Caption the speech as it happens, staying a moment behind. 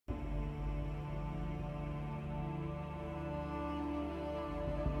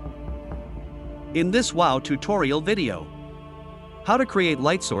In this WoW tutorial video, how to create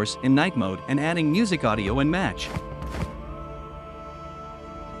light source in night mode and adding music, audio and match.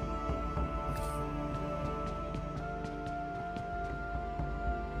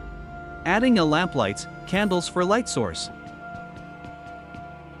 Adding a lamplights, candles for light source.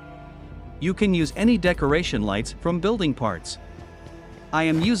 You can use any decoration lights from building parts. I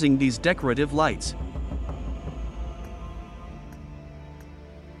am using these decorative lights.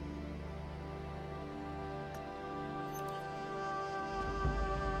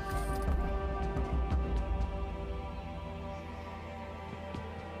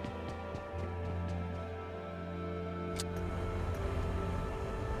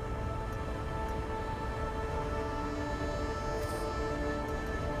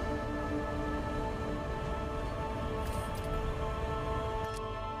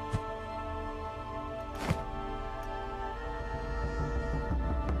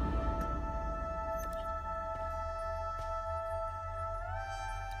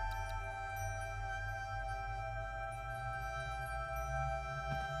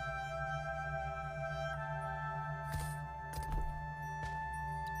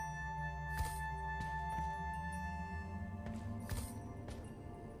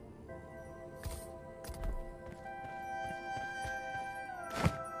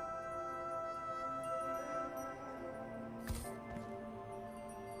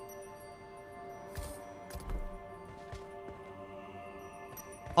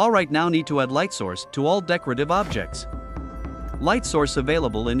 Alright, now need to add light source to all decorative objects. Light source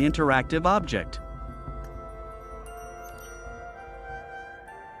available in interactive object.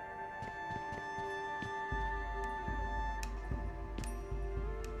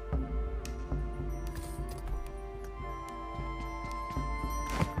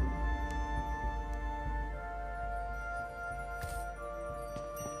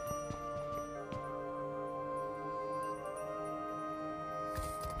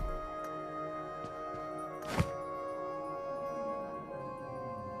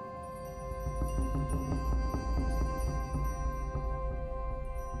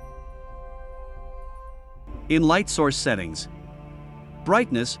 In light source settings,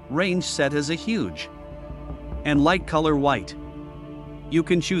 brightness range set as a huge and light color white. You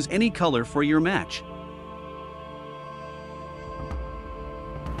can choose any color for your match.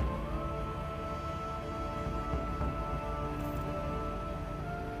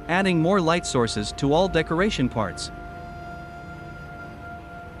 Adding more light sources to all decoration parts.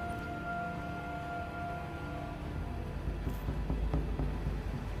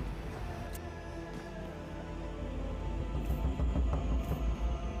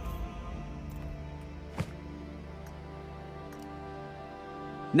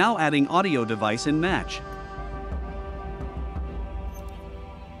 Now adding audio device in match.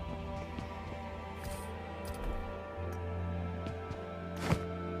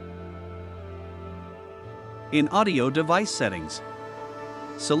 In audio device settings,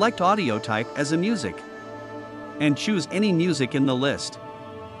 select audio type as a music and choose any music in the list.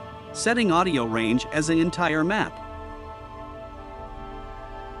 Setting audio range as an entire map.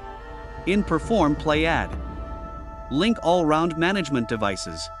 In perform play add. Link all-round management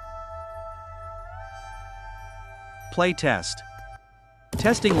devices. Play test.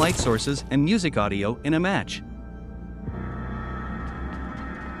 Testing light sources and music audio in a match.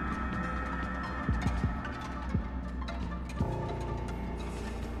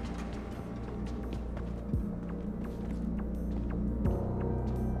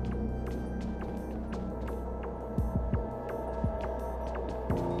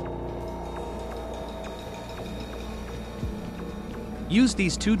 Use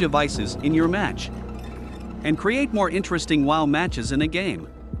these two devices in your match and create more interesting WoW matches in a game.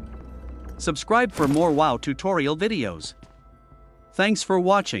 Subscribe for more WoW tutorial videos. Thanks for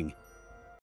watching.